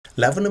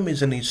Lavenham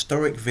is an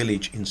historic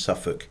village in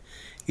Suffolk.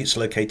 It's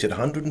located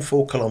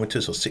 104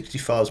 kilometres or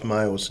 65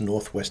 miles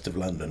northwest of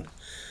London.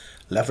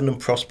 Lavenham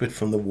prospered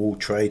from the wool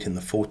trade in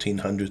the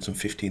 1400s and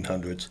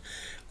 1500s,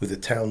 with the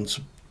town's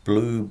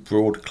blue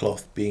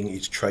broadcloth being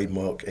its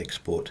trademark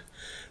export.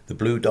 The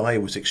blue dye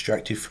was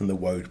extracted from the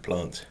woad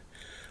plant.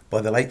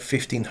 By the late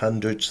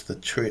 1500s,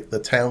 the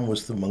town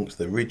was amongst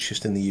the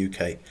richest in the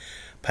UK,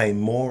 paying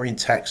more in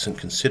tax than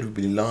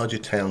considerably larger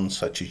towns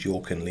such as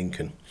York and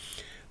Lincoln.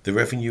 The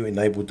revenue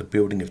enabled the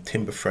building of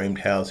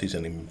timber-framed houses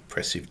and an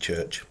impressive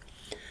church.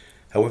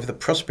 However, the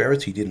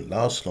prosperity didn't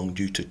last long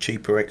due to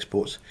cheaper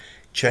exports,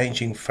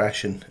 changing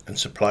fashion and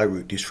supply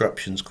route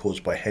disruptions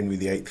caused by Henry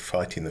VIII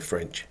fighting the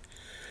French.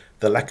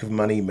 The lack of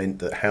money meant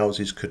that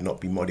houses could not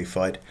be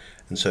modified,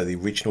 and so the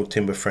original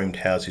timber-framed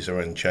houses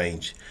are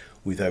unchanged,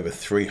 with over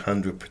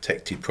 300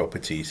 protected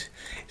properties.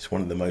 It's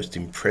one of the most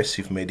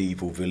impressive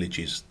medieval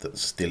villages that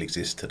still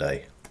exist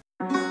today.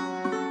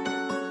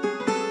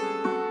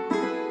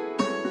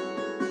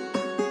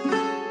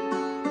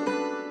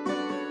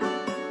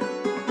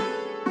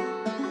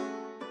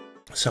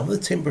 Some of the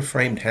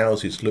timber-framed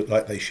houses look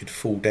like they should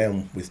fall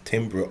down with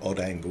timber at odd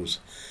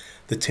angles.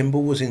 The timber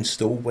was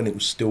installed when it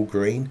was still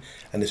green,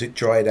 and as it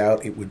dried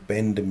out it would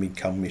bend and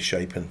become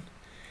misshapen.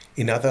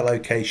 In other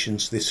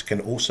locations this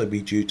can also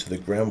be due to the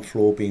ground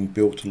floor being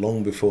built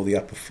long before the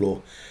upper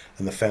floor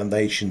and the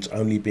foundations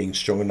only being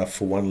strong enough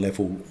for one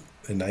level,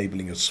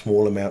 enabling a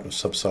small amount of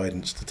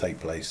subsidence to take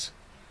place.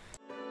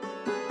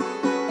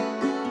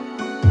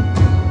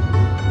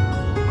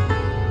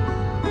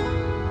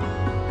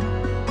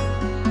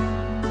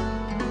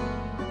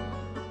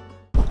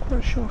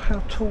 Not sure how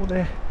tall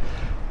their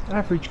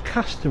average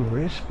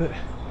customer is, but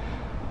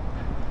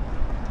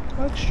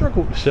I'd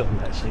struggle to sit on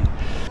that seat.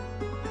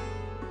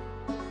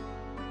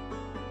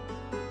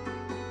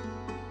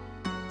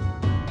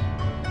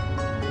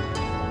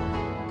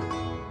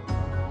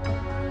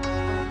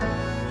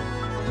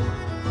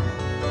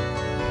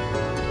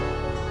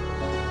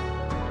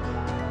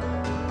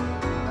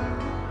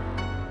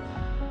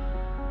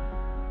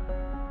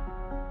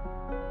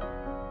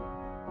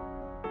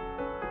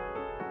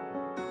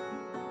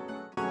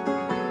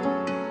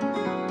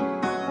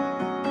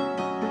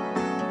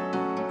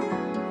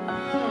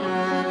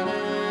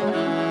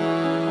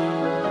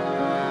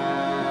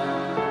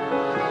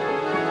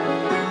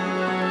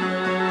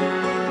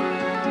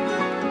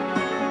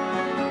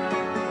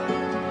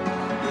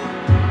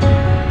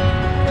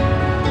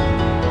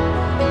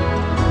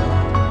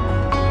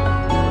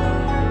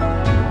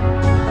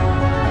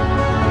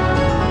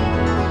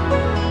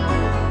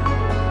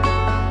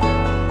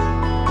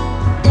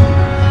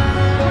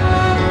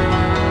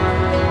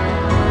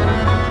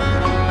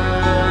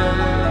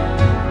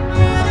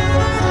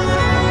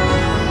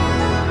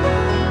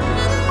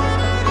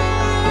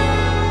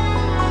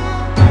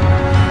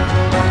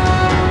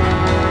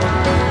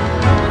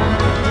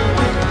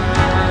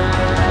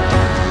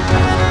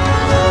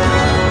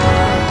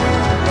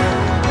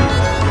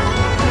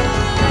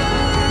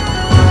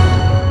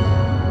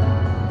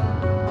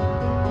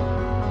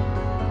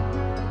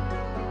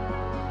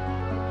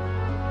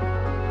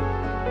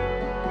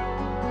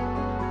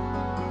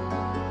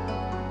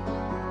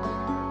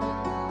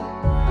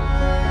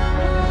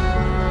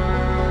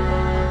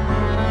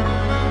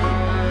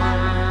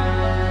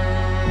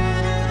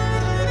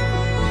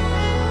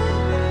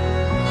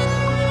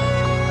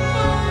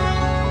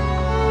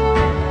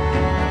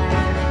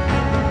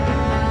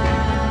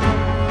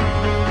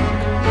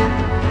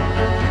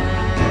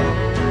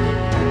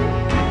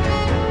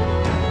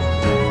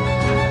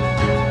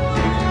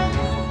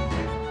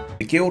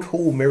 The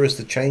Guildhall mirrors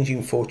the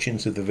changing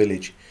fortunes of the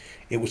village.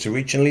 It was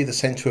originally the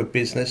centre of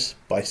business.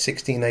 By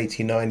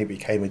 1689 it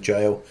became a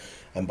jail,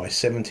 and by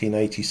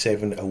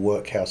 1787 a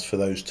workhouse for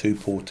those too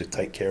poor to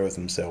take care of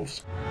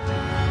themselves.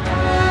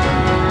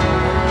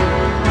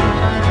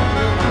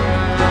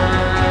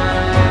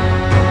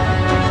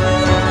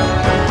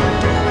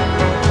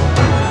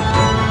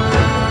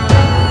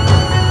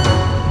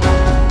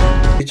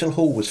 Little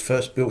Hall was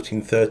first built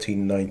in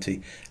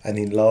 1390 and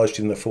enlarged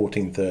in the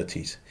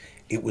 1430s.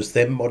 It was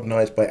then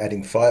modernised by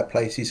adding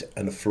fireplaces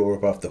and a floor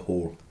above the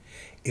hall.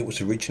 It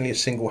was originally a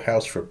single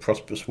house for a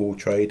prosperous wool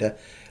trader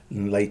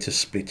and later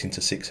split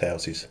into 6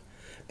 houses.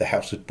 The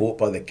house was bought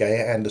by the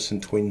Geyer Anderson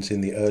twins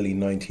in the early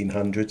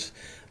 1900s.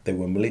 They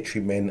were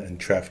military men and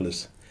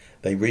travellers.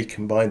 They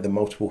recombined the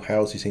multiple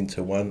houses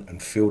into one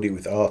and filled it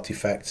with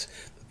artefacts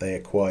that they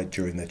acquired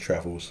during their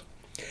travels.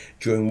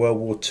 During World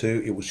War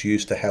II, it was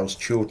used to house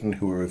children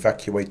who were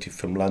evacuated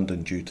from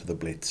London due to the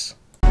Blitz.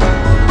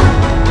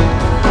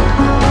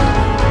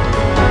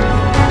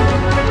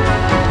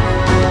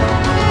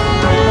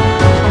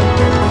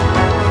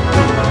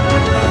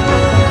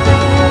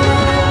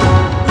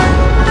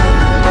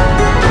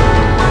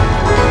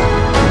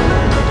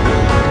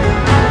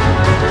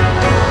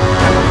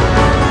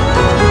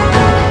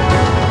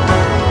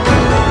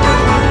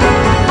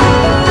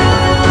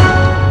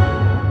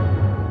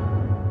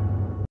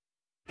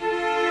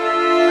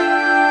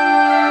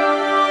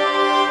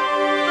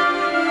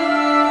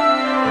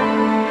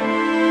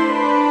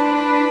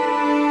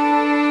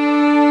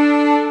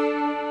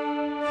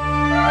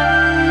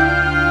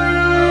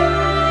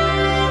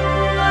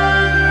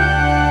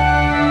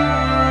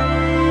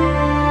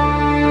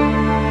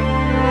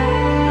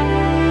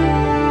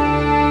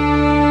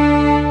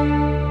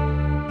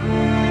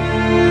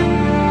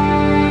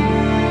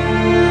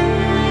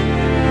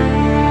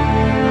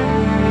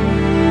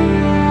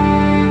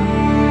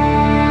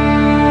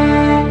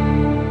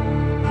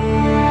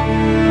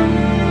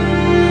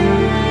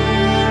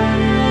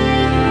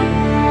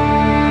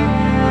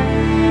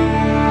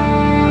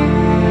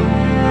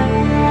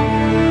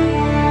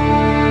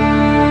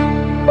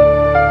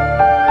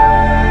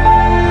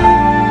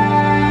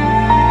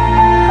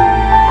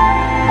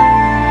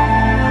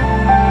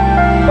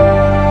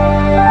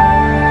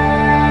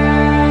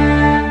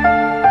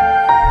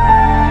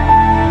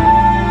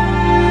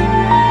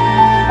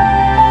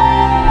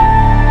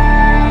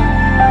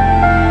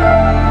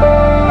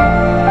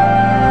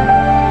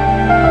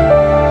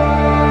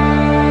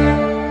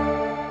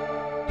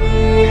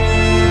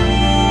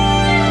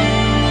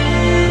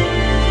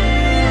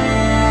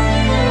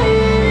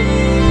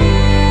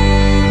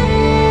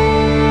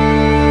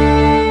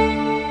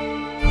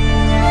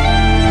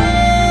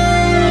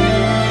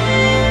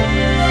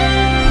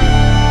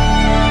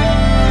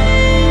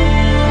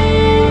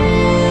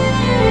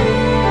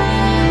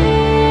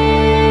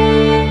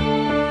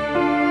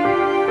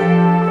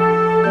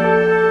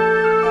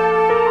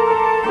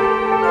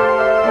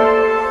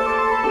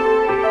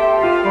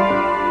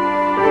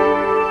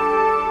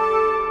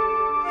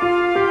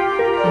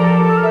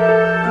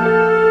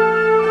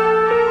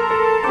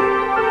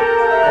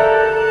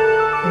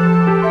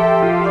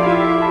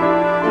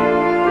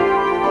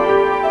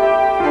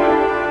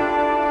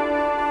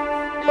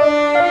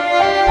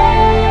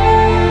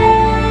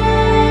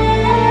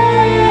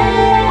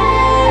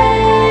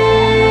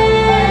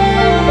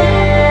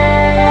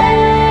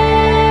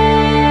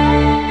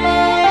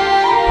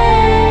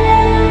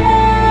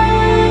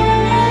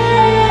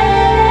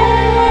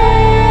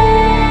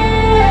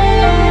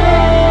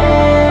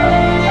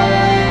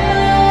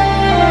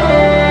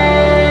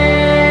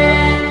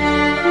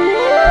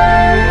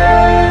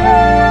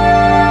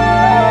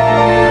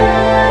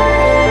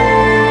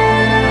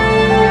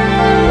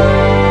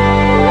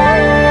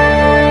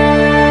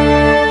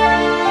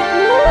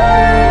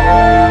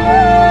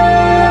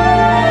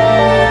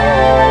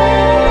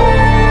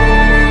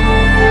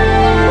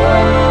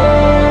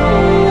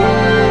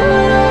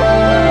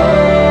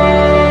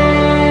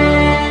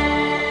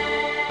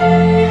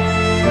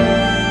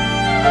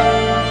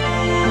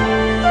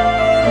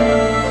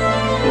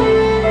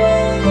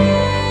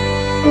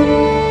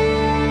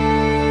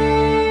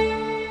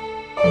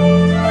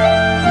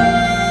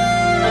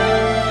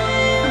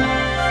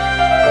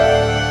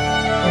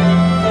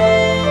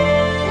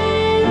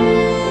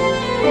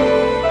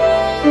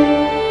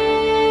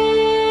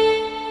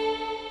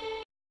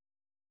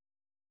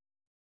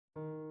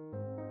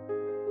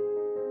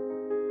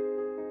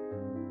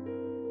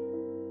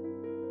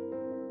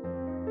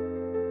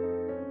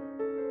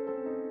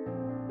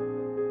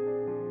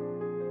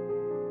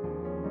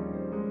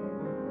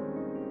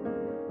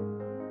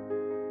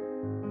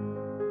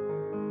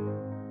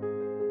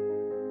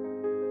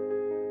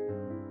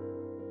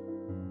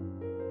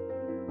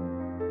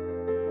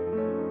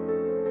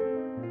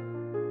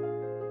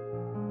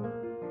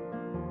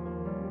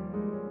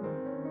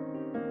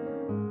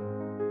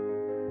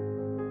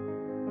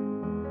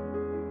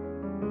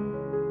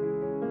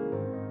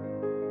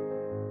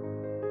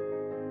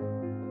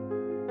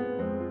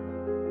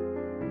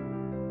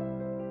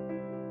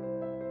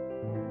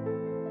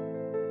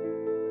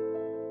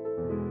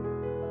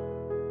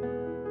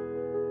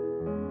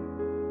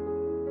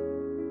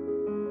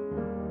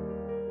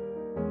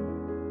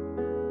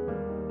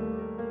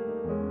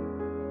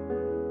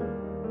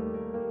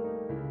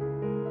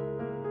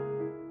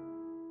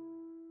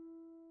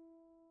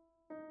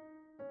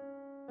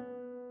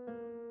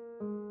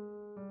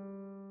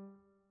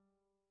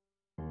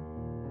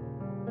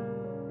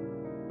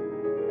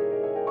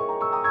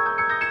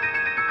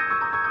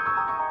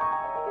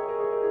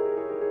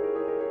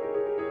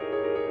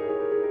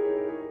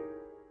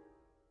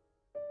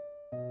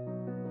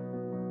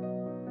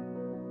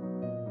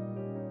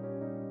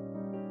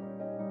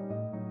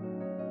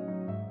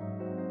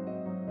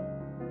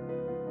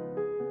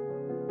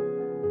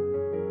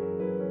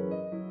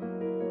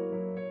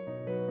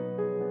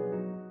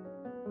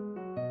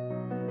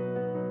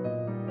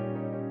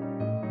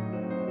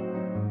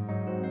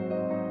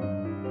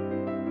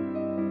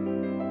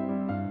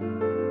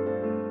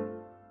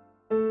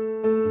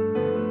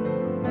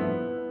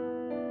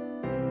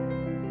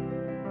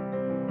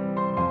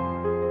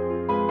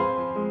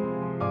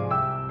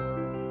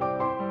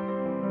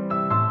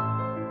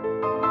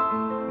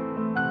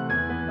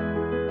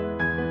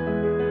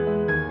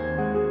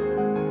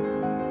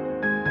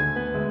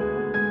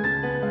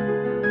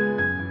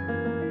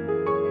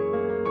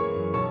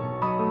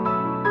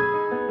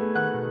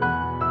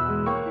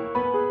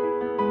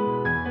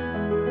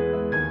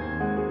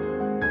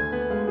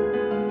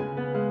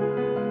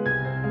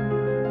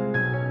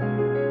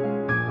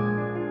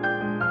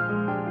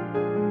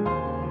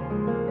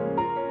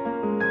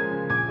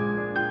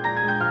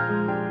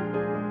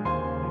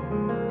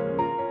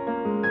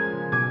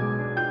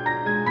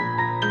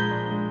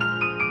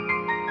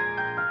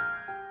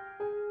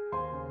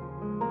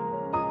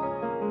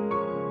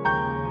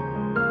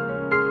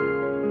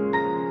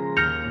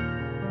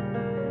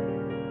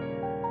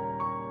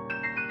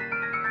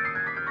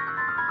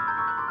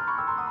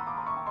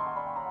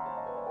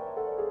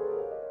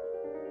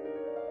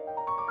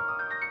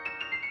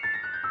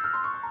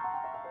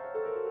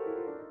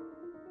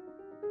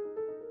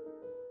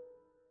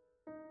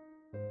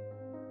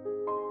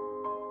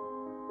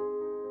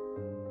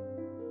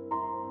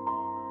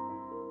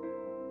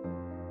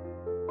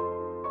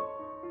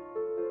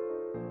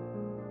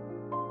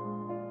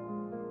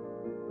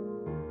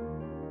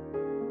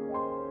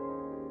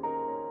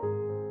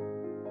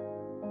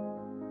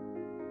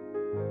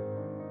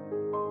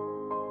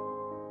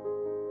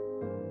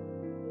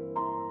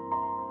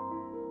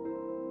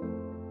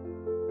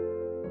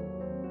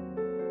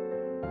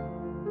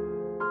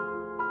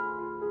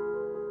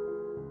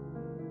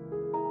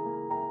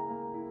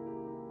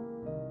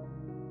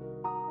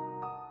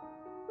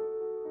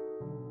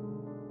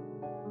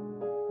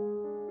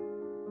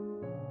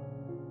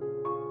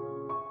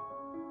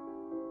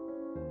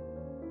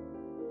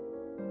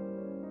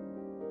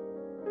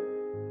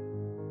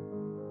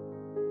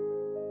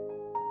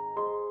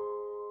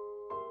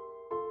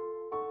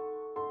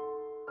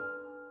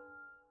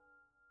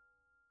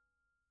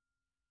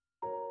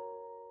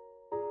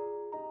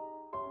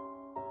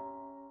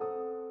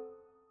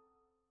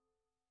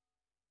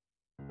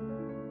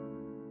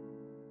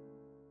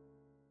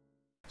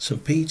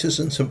 St Peter's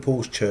and St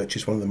Paul's Church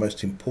is one of the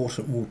most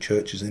important walled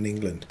churches in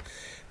England.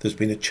 There's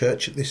been a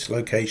church at this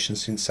location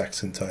since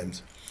Saxon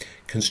times.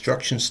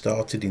 Construction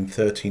started in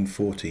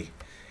 1340.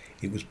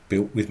 It was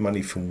built with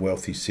money from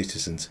wealthy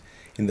citizens.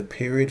 In the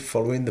period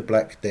following the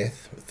Black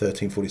Death,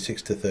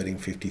 1346 to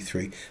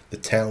 1353, the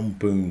town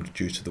boomed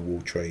due to the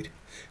wool trade.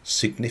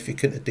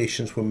 Significant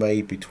additions were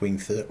made between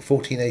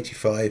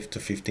 1485 to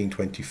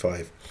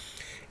 1525.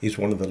 It is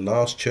one of the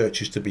last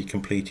churches to be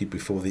completed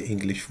before the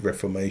English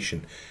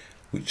Reformation,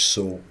 which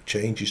saw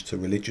changes to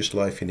religious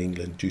life in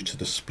England due to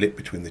the split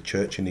between the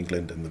Church in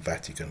England and the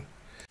Vatican.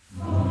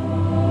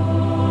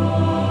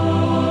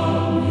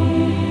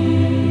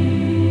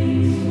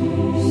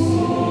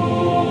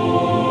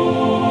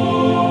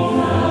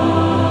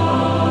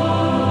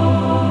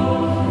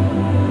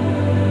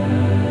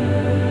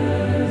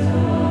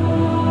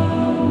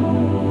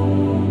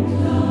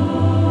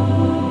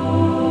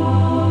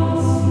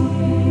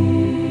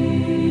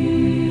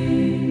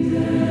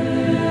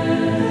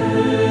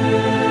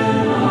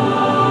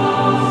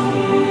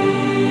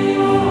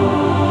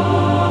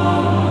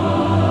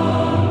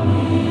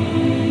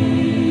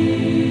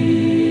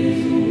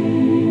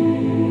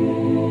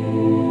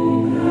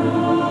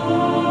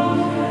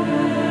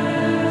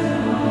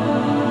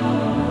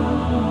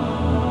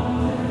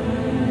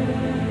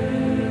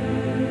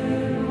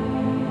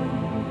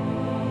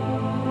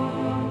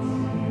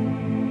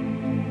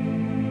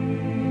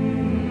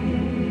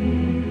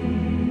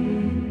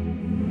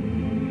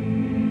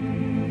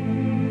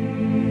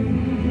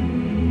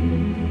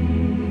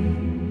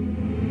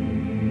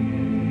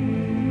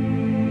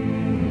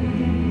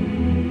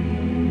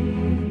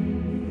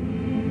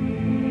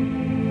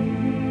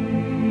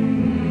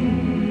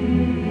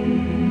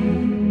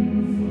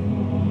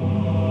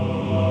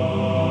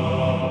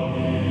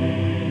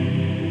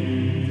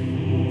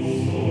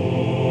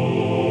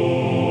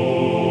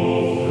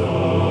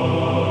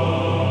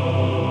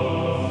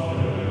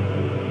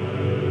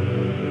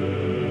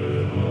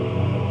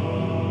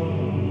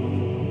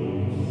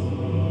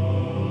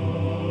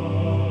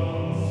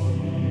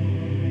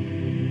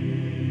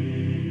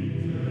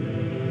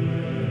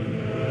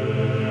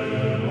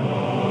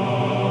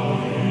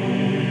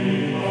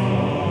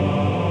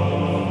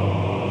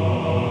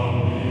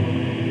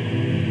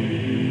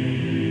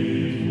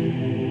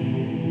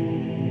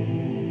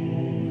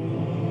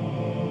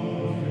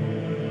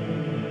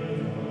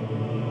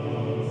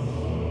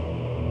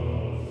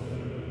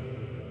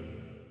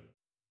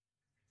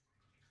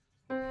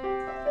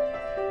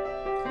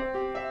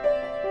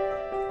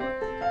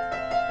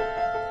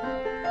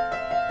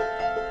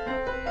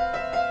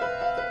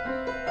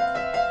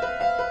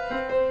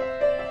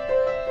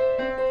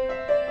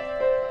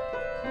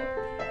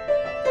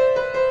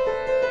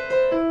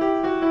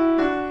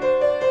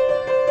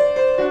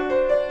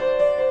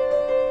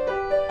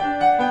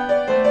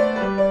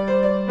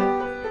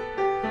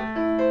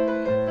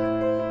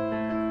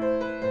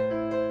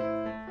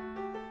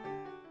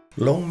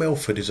 Long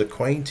Melford is a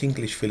quaint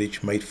English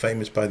village made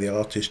famous by the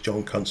artist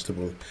John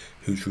Constable,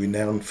 who's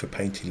renowned for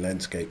painting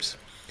landscapes.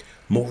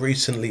 More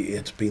recently,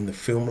 it's been the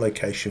film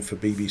location for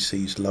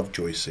BBC's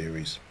Lovejoy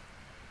series.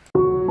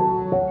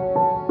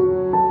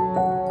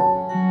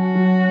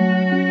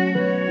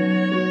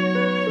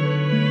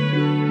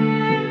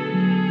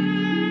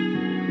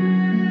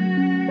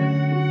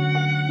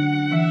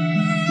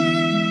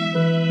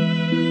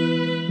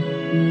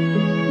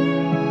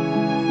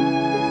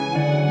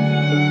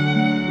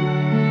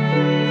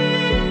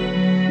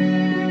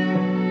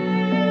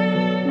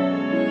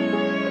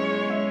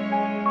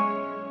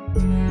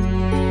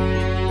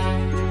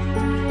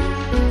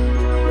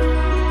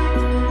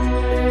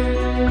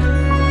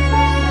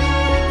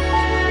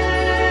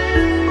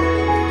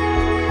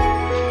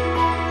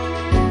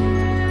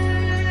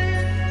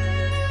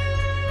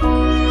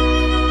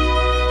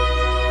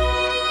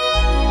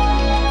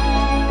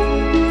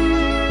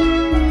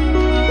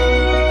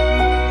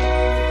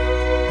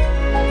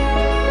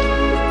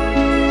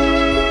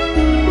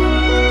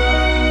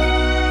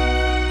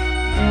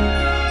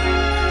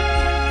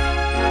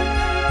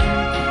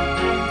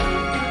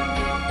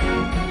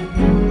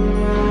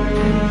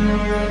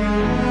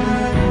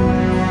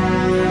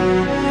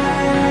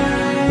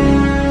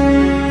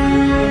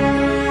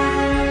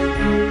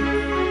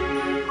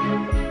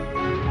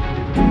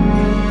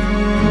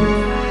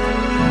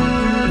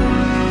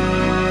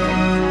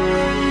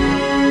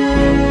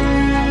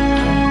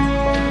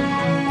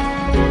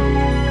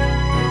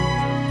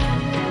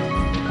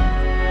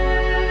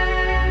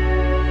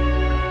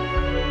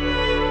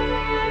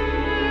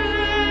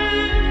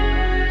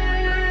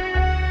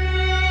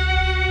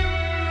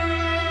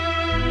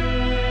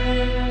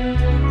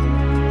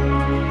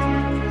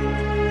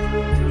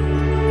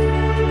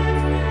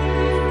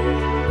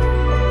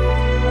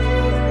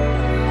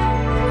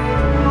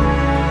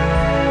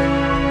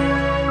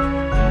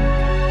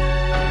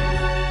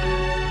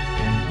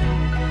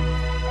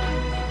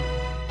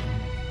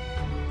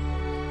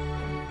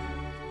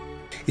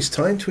 It's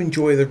time to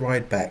enjoy the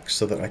ride back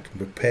so that I can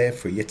prepare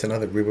for yet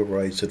another River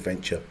Rides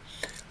adventure.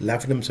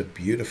 Lavenham's a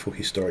beautiful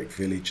historic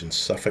village and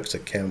Suffolk's a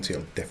county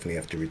I'll definitely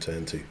have to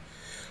return to.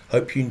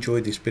 Hope you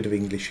enjoyed this bit of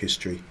English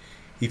history.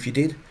 If you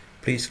did,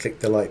 please click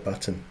the like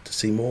button. To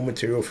see more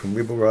material from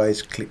Ribble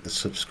Rise, click the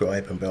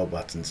subscribe and bell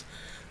buttons.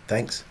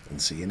 Thanks and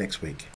see you next week.